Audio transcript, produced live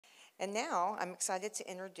And now I'm excited to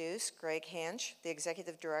introduce Greg Hansch, the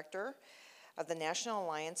Executive Director of the National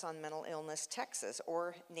Alliance on Mental Illness Texas,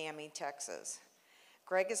 or NAMI Texas.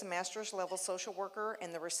 Greg is a master's level social worker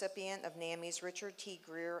and the recipient of NAMI's Richard T.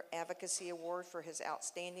 Greer Advocacy Award for his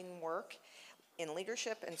outstanding work in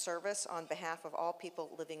leadership and service on behalf of all people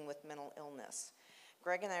living with mental illness.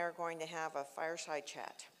 Greg and I are going to have a fireside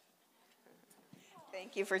chat.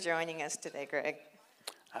 Thank you for joining us today, Greg.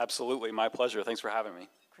 Absolutely, my pleasure. Thanks for having me.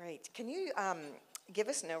 Great. Can you give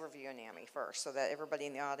us an overview of NAMI first so that everybody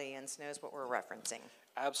in the audience knows what we're referencing?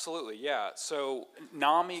 Absolutely, yeah. So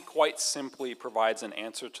NAMI quite simply provides an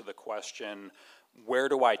answer to the question, where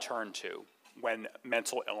do I turn to when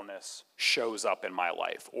mental illness shows up in my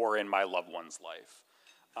life or in my loved one's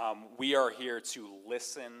life? We are here to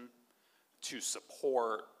listen, to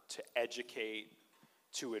support, to educate,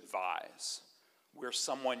 to advise. We're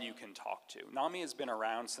someone you can talk to. NAMI has been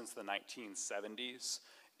around since the 1970s.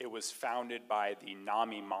 It was founded by the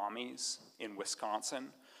NAMI Mommies in Wisconsin,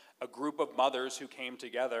 a group of mothers who came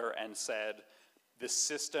together and said, the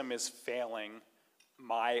system is failing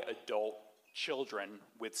my adult children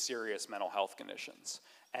with serious mental health conditions.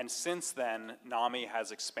 And since then, NAMI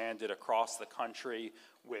has expanded across the country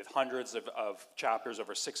with hundreds of chapters,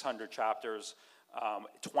 over 600 chapters,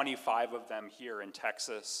 25 of them here in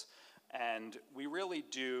Texas. And we really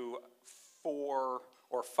do 4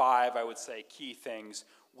 or 5, I would say, key things.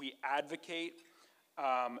 We advocate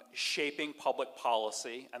shaping public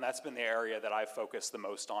policy, and that's been the area that I've focused the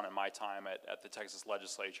most on in my time at the Texas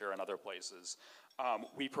legislature and other places.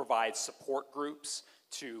 We provide support groups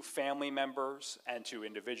to family members and to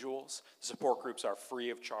individuals. The support groups are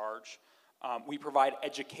free of charge. We provide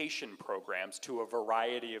education programs to a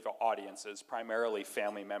variety of audiences, primarily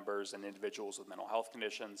family members and individuals with mental health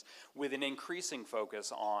conditions, with an increasing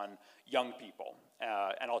focus on young people.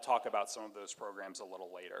 And I'll talk about some of those programs a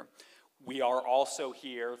little later. We are also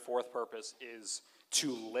here, fourth purpose is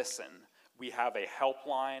to listen. We have a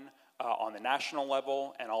helpline on the national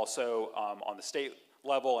level and also on the state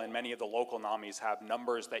level, and many of the local NAMIs have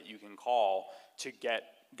numbers that you can call to get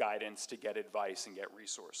guidance, to get advice, and get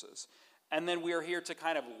resources. And then we are here to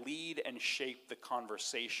kind of lead and shape the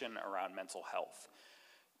conversation around mental health,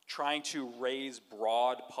 trying to raise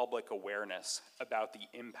broad public awareness about the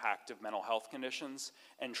impact of mental health conditions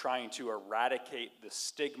and trying to eradicate the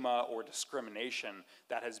stigma or discrimination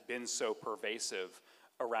that has been so pervasive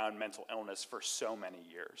around mental illness for so many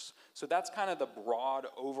years. So that's kind of the broad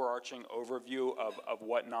overarching overview of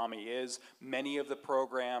what NAMI is. Many of the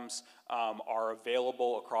programs are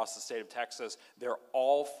available across the state of Texas. They're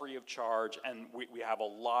all free of charge, and we have a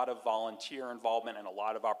lot of volunteer involvement and a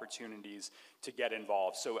lot of opportunities to get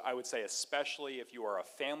involved. So I would say, especially if you are a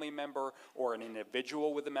family member or an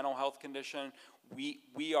individual with a mental health condition,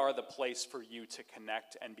 we are the place for you to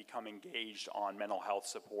connect and become engaged on mental health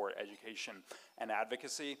support, education, and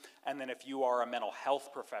advocacy. And then if you are a mental health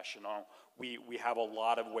professional, we have a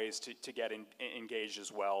lot of ways to get engaged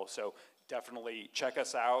as well. So definitely check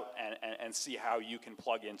us out and see how you can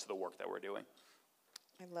plug into the work that we're doing.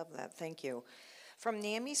 I love that, thank you. From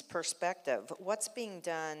NAMI's perspective, what's being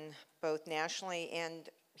done both nationally and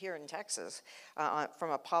here in Texas from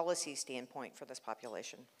a policy standpoint for this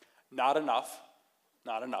population? Not enough.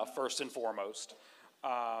 Not enough, first and foremost.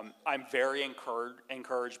 I'm very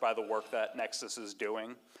encouraged by the work that Nexus is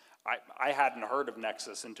doing. I hadn't heard of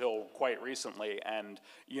Nexus until quite recently, and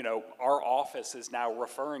our office is now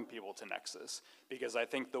referring people to Nexus because I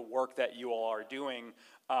think the work that you all are doing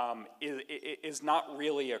is not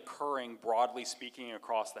really occurring, broadly speaking,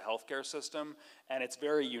 across the healthcare system, and it's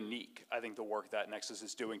very unique, I think, the work that Nexus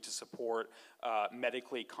is doing to support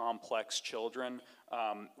medically complex children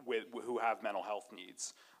who have mental health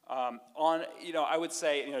needs. I would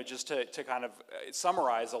say, just to kind of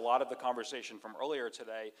summarize a lot of the conversation from earlier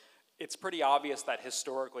today, it's pretty obvious that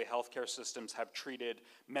historically healthcare systems have treated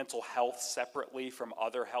mental health separately from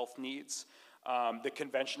other health needs. The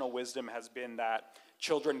conventional wisdom has been that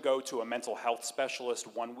children go to a mental health specialist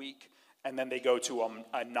one week, and then they go to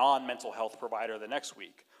a non-mental health provider the next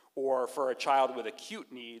week. Or for a child with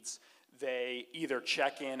acute needs, they either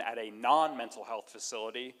check in at a non-mental health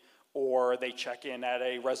facility or they check in at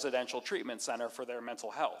a residential treatment center for their mental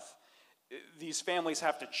health. These families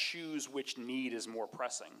have to choose which need is more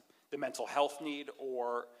pressing, the mental health need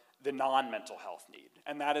or the non-mental health need.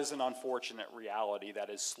 And that is an unfortunate reality that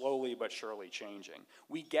is slowly but surely changing.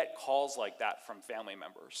 We get calls like that from family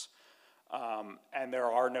members, and there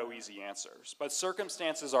are no easy answers. But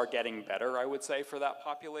circumstances are getting better, I would say, for that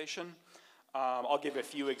population. I'll give a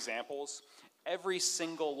few examples. Every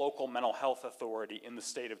single local mental health authority in the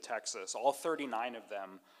state of Texas, all 39 of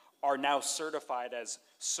them, are now certified as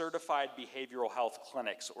Certified Behavioral Health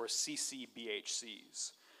Clinics, or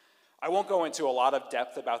CCBHCs. I won't go into a lot of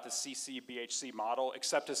depth about the CCBHC model,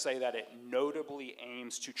 except to say that it notably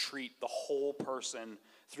aims to treat the whole person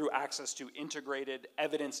through access to integrated,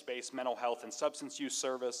 evidence-based mental health and substance use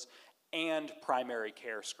service and primary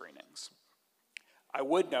care screenings. I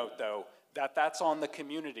would note, though, that that's on the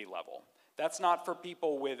community level. That's not for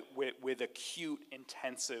people with acute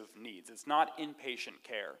intensive needs. It's not inpatient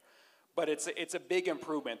care. But it's a big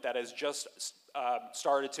improvement that has just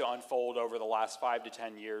started to unfold over the last 5 to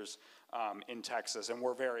 10 years in Texas, and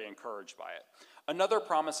we're very encouraged by it. Another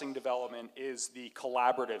promising development is the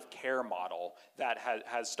collaborative care model that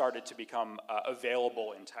has started to become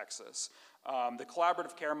available in Texas. The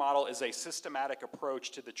collaborative care model is a systematic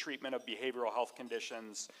approach to the treatment of behavioral health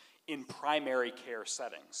conditions in primary care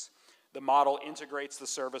settings. The model integrates the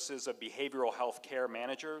services of behavioral health care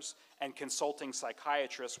managers and consulting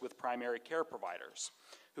psychiatrists with primary care providers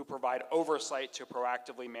who provide oversight to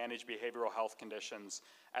proactively manage behavioral health conditions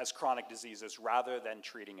as chronic diseases rather than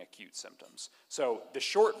treating acute symptoms. So the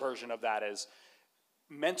short version of that is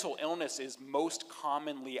mental illness is most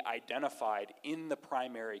commonly identified in the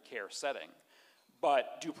primary care setting.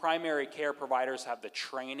 But do primary care providers have the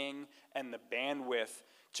training and the bandwidth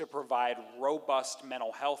to provide robust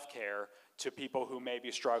mental health care to people who may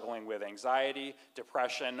be struggling with anxiety,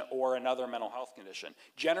 depression, or another mental health condition?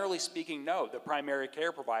 Generally speaking, no. The primary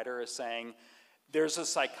care provider is saying, there's a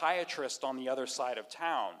psychiatrist on the other side of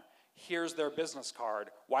town. Here's their business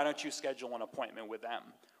card. Why don't you schedule an appointment with them?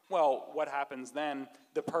 Well, what happens then?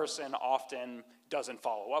 The person often doesn't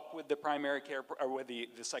follow up with the primary care, or with the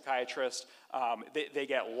psychiatrist. They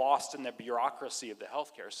get lost in the bureaucracy of the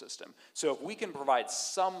healthcare system. So if we can provide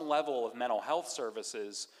some level of mental health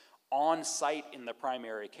services on site in the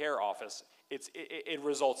primary care office, it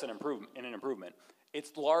results in an improvement.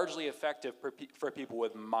 It's largely effective for people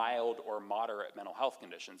with mild or moderate mental health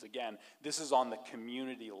conditions. Again, this is on the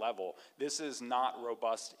community level. This is not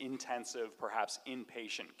robust, intensive, perhaps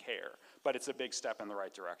inpatient care, but it's a big step in the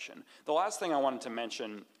right direction. The last thing I wanted to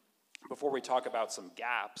mention before we talk about some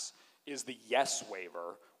gaps is the YES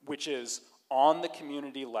waiver, which is on the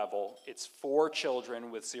community level. It's for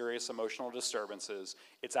children with serious emotional disturbances.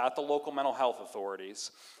 It's at the local mental health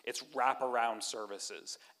authorities. It's wraparound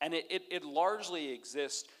services. And it largely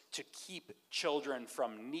exists to keep children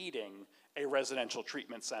from needing a residential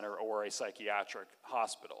treatment center or a psychiatric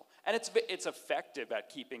hospital. And it's effective at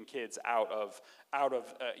keeping kids out of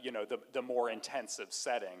the more intensive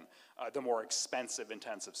setting, the more expensive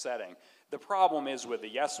intensive setting. The problem is with the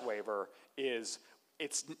YES waiver is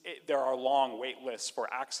there are long wait lists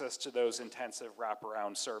for access to those intensive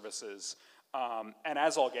wraparound services. And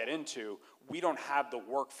as I'll get into, we don't have the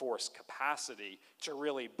workforce capacity to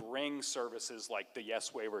really bring services like the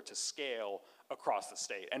YES waiver to scale across the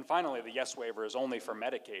state. And finally, the YES waiver is only for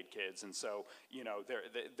Medicaid kids, and so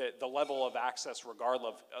the level of access,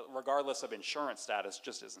 regardless of insurance status,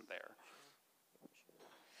 just isn't there.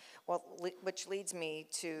 Well, which leads me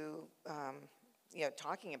to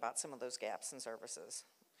talking about some of those gaps in services.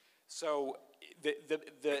 So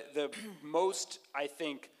the most, I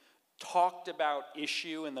think, talked about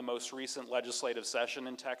issue in the most recent legislative session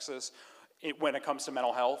in Texas when it comes to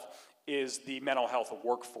mental health is the mental health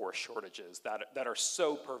workforce shortages that are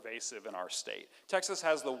so pervasive in our state. Texas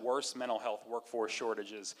has the worst mental health workforce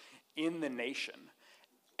shortages in the nation.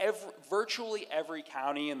 Virtually every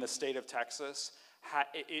county in the state of Texas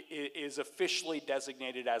is officially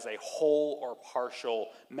designated as a whole or partial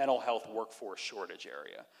mental health workforce shortage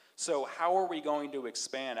area. So how are we going to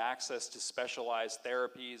expand access to specialized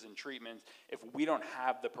therapies and treatments if we don't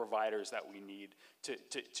have the providers that we need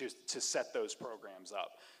to set those programs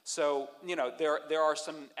up? So, there are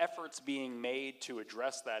some efforts being made to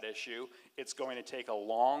address that issue. It's going to take a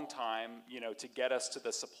long time, to get us to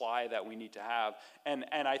the supply that we need to have. And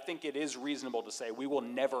I think it is reasonable to say we will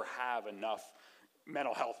never have enough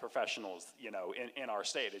mental health professionals, in our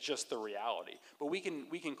state. It's just the reality. But we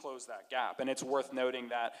can close that gap. And it's worth noting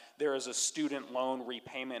that there is a student loan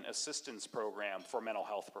repayment assistance program for mental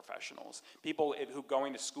health professionals. People who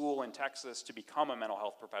going to school in Texas to become a mental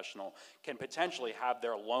health professional can potentially have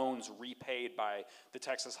their loans repaid by the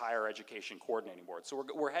Texas Higher Education Coordinating Board. So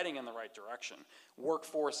we're heading in the right direction.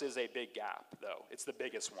 Workforce is a big gap, though. It's the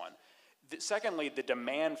biggest one. Secondly, the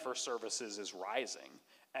demand for services is rising.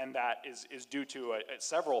 And that is due to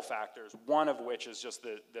several factors, one of which is just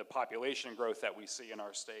the population growth that we see in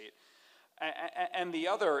our state. And the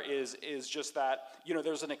other is just that, you know,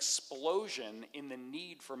 there's an explosion in the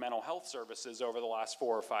need for mental health services over the last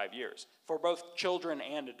 4 or 5 years for both children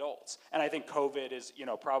and adults. And I think COVID is, you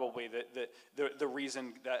know, probably the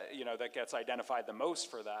reason that, you know, that gets identified the most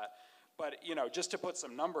for that. But, you know, just to put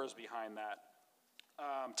some numbers behind that,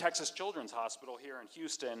 Texas Children's Hospital here in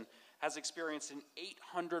Houston has experienced an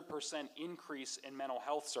 800% increase in mental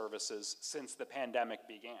health services since the pandemic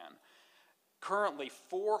began. Currently,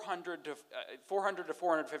 400 to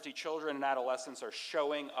 450 children and adolescents are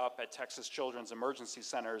showing up at Texas Children's Emergency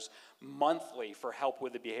Centers monthly for help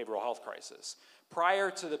with the behavioral health crisis.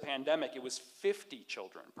 Prior to the pandemic, it was 50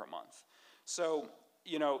 children per month. So,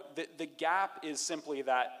 you know, the gap is simply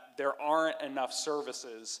that there aren't enough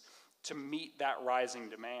services to meet that rising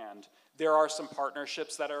demand. There are some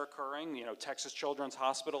partnerships that are occurring. You know, Texas Children's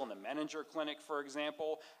Hospital and the Menninger Clinic, for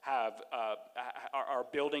example, are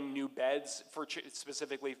building new beds for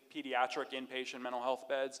specifically pediatric inpatient mental health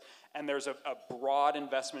beds. And there's a broad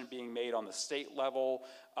investment being made on the state level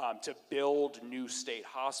to build new state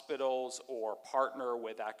hospitals or partner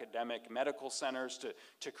with academic medical centers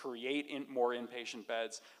to create more inpatient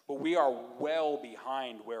beds. But we are well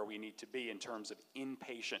behind where we need to be in terms of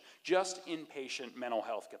just inpatient mental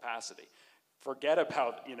health capacity. Forget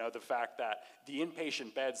about, you know, the fact that the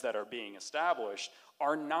inpatient beds that are being established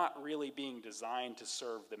are not really being designed to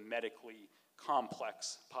serve the medically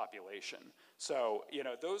complex population. So, you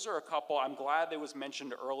know, those are a couple. I'm glad it was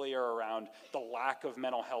mentioned earlier around the lack of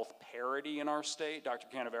mental health parity in our state. Dr.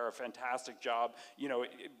 Canavera, fantastic job, you know,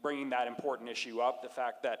 bringing that important issue up, the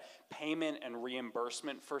fact that payment and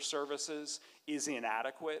reimbursement for services is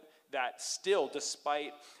inadequate, that still,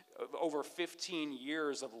 despite over 15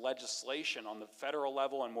 years of legislation on the federal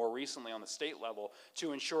level and more recently on the state level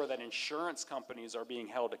to ensure that insurance companies are being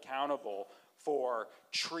held accountable for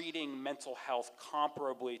treating mental health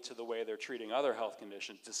comparably to the way they're treating other health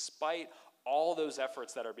conditions. Despite all those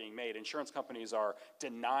efforts that are being made, insurance companies are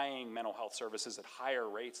denying mental health services at higher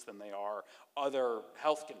rates than they are other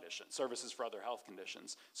health conditions, services for other health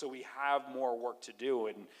conditions. So we have more work to do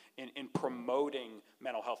in promoting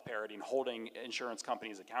mental health parity and holding insurance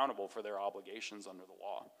companies accountable for their obligations under the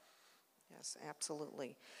law. Yes,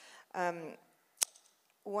 absolutely.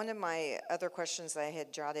 One of my other questions that I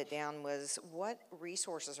had jotted down was, what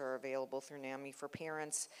resources are available through NAMI for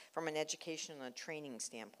parents from an education and a training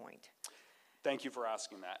standpoint? Thank you for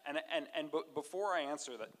asking that. And before I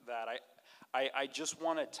answer that, I just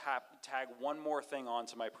want to tag one more thing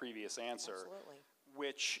onto my previous answer. Absolutely.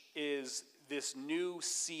 Which is this new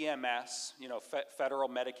CMS, you know, Federal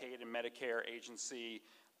Medicaid and Medicare Agency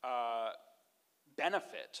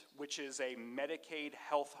benefit, which is a Medicaid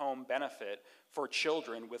health home benefit for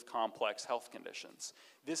children with complex health conditions.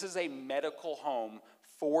 This is a medical home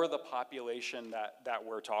for the population that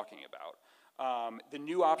we're talking about. The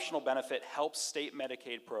new optional benefit helps state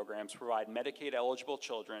Medicaid programs provide Medicaid-eligible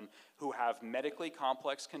children who have medically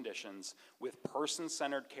complex conditions with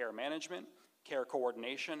person-centered care management, care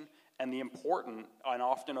coordination, and the important and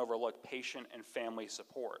often overlooked patient and family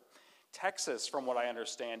support. Texas, from what I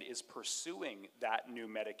understand, is pursuing that new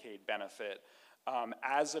Medicaid benefit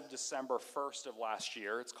as of December 1st of last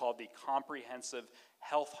year. It's called the Comprehensive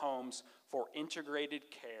Health Homes for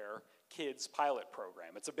Integrated Care Kids Pilot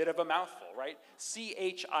Program. It's a bit of a mouthful, right?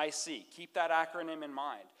 CHIC, keep that acronym in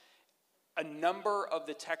mind. A number of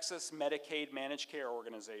the Texas Medicaid managed care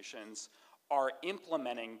organizations are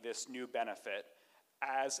implementing this new benefit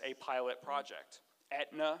as a pilot project.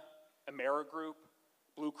 Aetna, Amerigroup,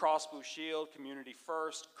 Blue Cross Blue Shield, Community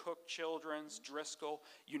First, Cook Children's, Driscoll,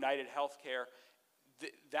 United Healthcare.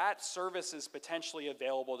 That service is potentially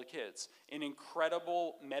available to kids. An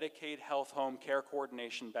incredible Medicaid health home care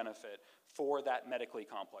coordination benefit for that medically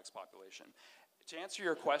complex population. To answer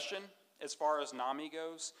your question, as far as NAMI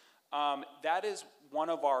goes, that is one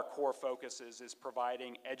of our core focuses, is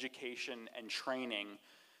providing education and training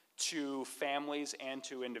to families and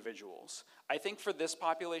to individuals. I think for this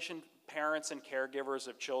population, parents and caregivers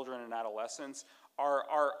of children and adolescents,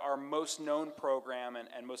 our most known program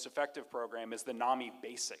and most effective program is the NAMI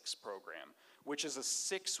Basics program, which is a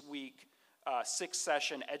 6-week,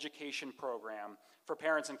 6-session education program for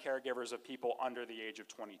parents and caregivers of people under the age of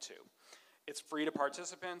 22. It's free to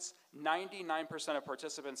participants. 99% of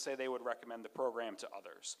participants say they would recommend the program to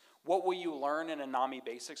others. What will you learn in a NAMI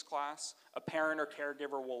Basics class? A parent or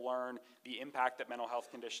caregiver will learn the impact that mental health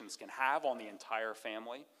conditions can have on the entire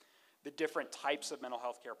family, the different types of mental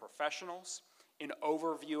health care professionals, an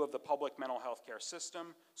overview of the public mental health care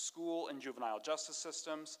system, school and juvenile justice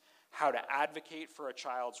systems, how to advocate for a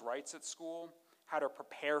child's rights at school, how to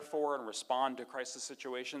prepare for and respond to crisis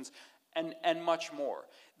situations, and much more.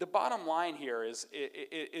 The bottom line here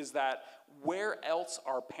is that where else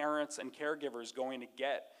are parents and caregivers going to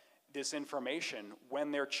get this information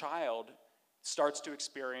when their child starts to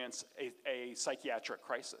experience a psychiatric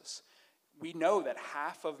crisis? We know that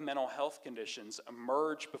half of mental health conditions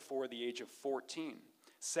emerge before the age of 14,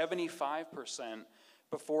 75%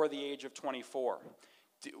 before the age of 24.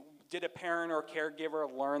 Did a parent or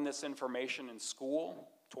caregiver learn this information in school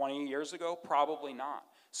 20 years ago? Probably not.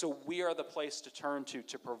 So we are the place to turn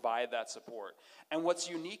to provide that support. And what's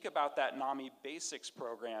unique about that NAMI Basics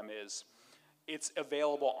program is it's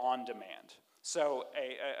available on demand. So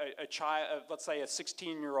a child, let's say a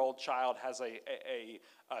 16-year-old child has a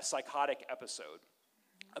psychotic episode.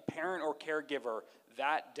 A parent or caregiver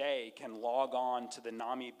that day can log on to the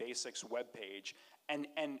NAMI Basics webpage and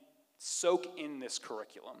soak in this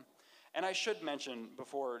curriculum. And I should mention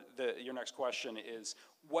before your next question is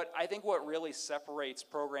what really separates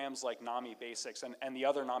programs like NAMI Basics and the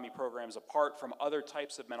other NAMI programs apart from other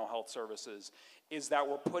types of mental health services is that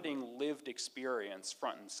we're putting lived experience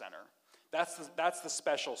front and center. That's the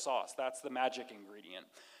special sauce. That's the magic ingredient.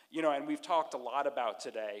 And we've talked a lot about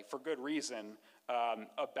today, for good reason,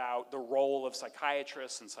 about the role of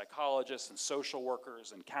psychiatrists and psychologists and social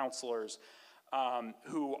workers and counselors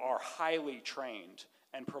who are highly trained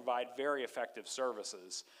and provide very effective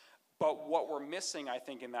services. But what we're missing, I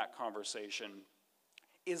think, in that conversation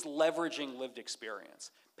is leveraging lived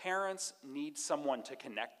experience. Parents need someone to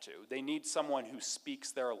connect to. They need someone who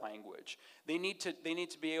speaks their language. They need to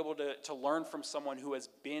be able to learn from someone who has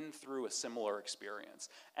been through a similar experience.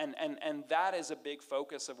 And that is a big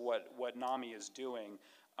focus of what NAMI is doing.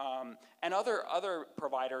 And other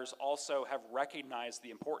providers also have recognized the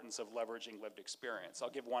importance of leveraging lived experience. I'll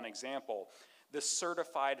give one example. The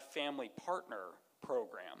Certified Family Partner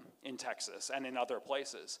program in Texas and in other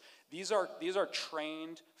places. These are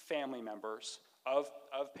trained family members of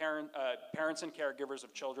parents and caregivers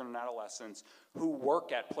of children and adolescents who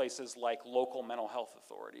work at places like local mental health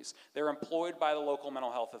authorities. They're employed by the local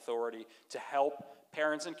mental health authority to help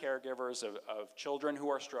parents and caregivers of children who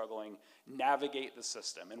are struggling navigate the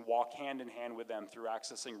system and walk hand in hand with them through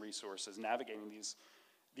accessing resources, navigating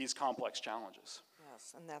these complex challenges.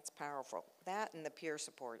 Yes, and that's powerful. That and the peer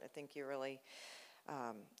support, I think you really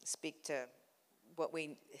speak to what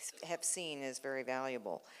we have seen is very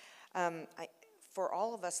valuable. For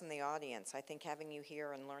all of us in the audience, I think having you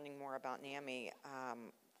here and learning more about NAMI,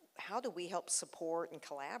 how do we help support and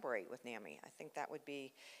collaborate with NAMI? I think that would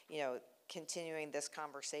be, continuing this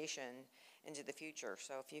conversation into the future.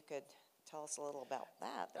 So if you could tell us a little about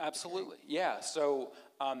that. Absolutely, yeah. So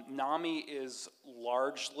NAMI is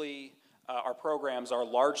largely, our programs are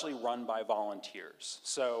largely run by volunteers.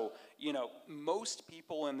 So, most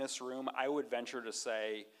people in this room, I would venture to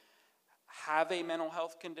say, have a mental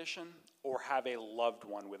health condition or have a loved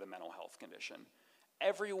one with a mental health condition.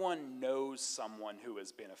 Everyone knows someone who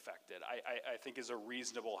has been affected, I think is a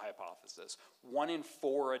reasonable hypothesis. 1 in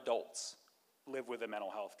 4 adults live with a mental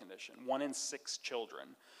health condition, 1 in 6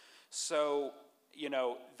 children. So,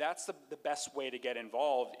 that's the best way to get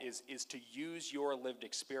involved is to use your lived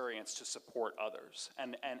experience to support others.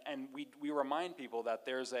 And we remind people that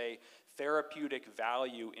there's a therapeutic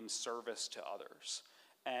value in service to others.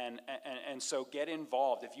 And so get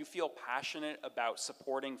involved. If you feel passionate about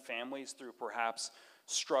supporting families through perhaps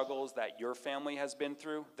struggles that your family has been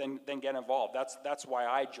through, then get involved. That's why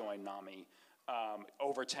I joined NAMI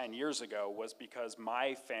over 10 years ago, was because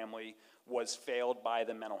my family was failed by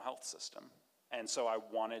the mental health system. And so I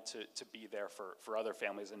wanted to be there for other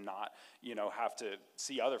families and not, have to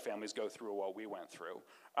see other families go through what we went through.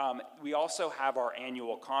 We also have our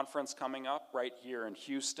annual conference coming up right here in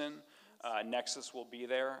Houston. Nexus will be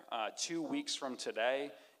there 2 weeks from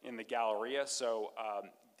today in the Galleria. So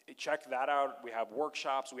check that out. We have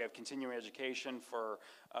workshops. We have continuing education for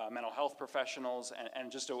mental health professionals, and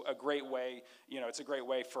just a great way, it's a great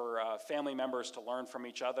way for family members to learn from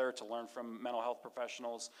each other, to learn from mental health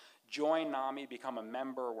professionals. Join NAMI, become a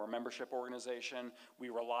member. We're a membership organization. We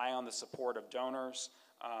rely on the support of donors.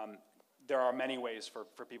 There are many ways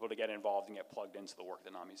for people to get involved and get plugged into the work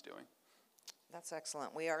that NAMI's doing. That's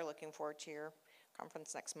excellent. We are looking forward to your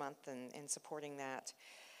conference next month and supporting that.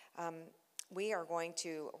 We are going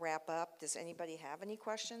to wrap up. Does anybody have any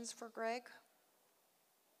questions for Greg?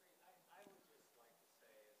 I would just like to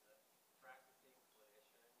say, as a practicing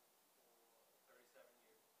clinician for 37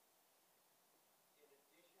 years, in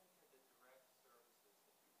addition to the direct services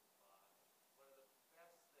that you provide, one of the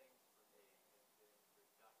best things for me has been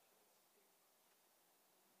reduction of stigma.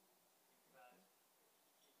 Because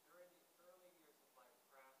during the early years of my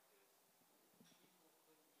practice, people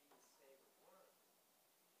couldn't even say the word.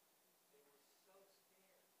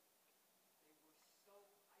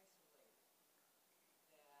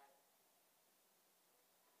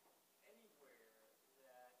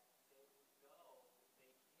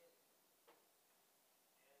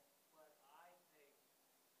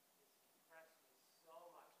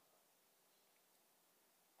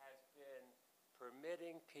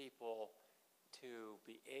 permitting people to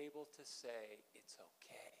be able to say, it's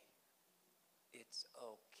okay. It's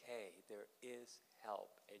okay. There is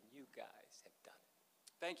help, and you guys have done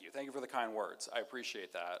it. Thank you. Thank you for the kind words. I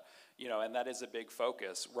appreciate that. You know, and that is a big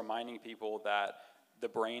focus, reminding people that the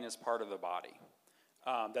brain is part of the body,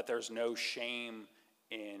 that there's no shame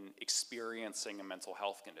in experiencing a mental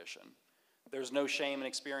health condition. There's no shame in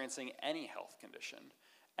experiencing any health condition.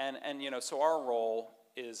 And you know, so our role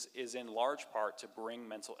is in large part to bring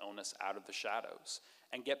mental illness out of the shadows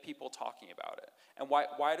and get people talking about it. And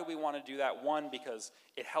why do we want to do that? One, because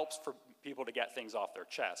it helps for people to get things off their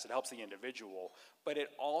chest. It helps the individual, but it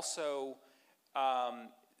also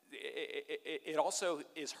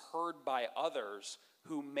is heard by others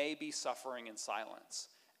who may be suffering in silence.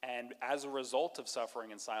 And as a result of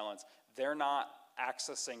suffering in silence, they're not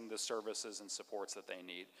accessing the services and supports that they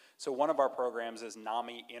need. So one of our programs is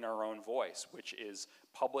NAMI in our own voice, which is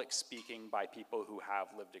public speaking by people who have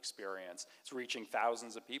lived experience. It's reaching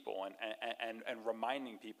thousands of people and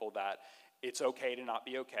reminding people that it's okay to not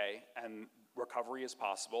be okay, and recovery is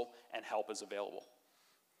possible, and help is available.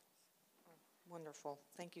 Wonderful.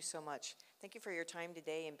 Thank you so much. Thank you for your time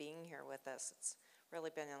today and being here with us. It's really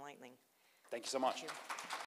been enlightening. Thank you so much. Thank you.